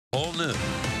All new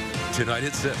tonight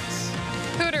at 6.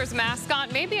 Hooters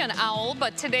mascot may be an owl,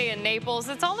 but today in Naples,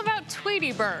 it's all about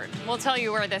Tweety Bird. We'll tell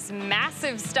you where this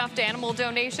massive stuffed animal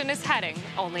donation is heading,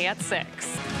 only at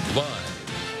 6.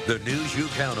 Live, the news you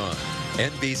count on.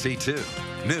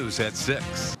 NBC2 News at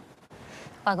 6.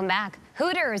 Welcome back.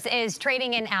 Hooters is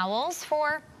trading in owls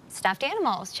for stuffed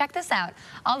animals. Check this out.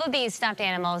 All of these stuffed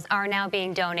animals are now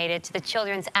being donated to the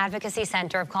Children's Advocacy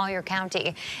Center of Collier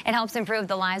County. It helps improve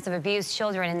the lives of abused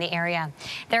children in the area.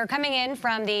 They're coming in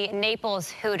from the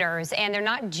Naples Hooters, and they're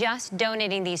not just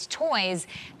donating these toys,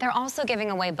 they're also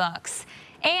giving away books.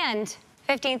 And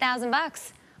 15,000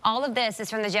 bucks. All of this is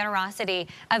from the generosity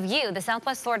of you, the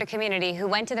Southwest Florida community, who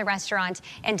went to the restaurant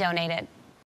and donated.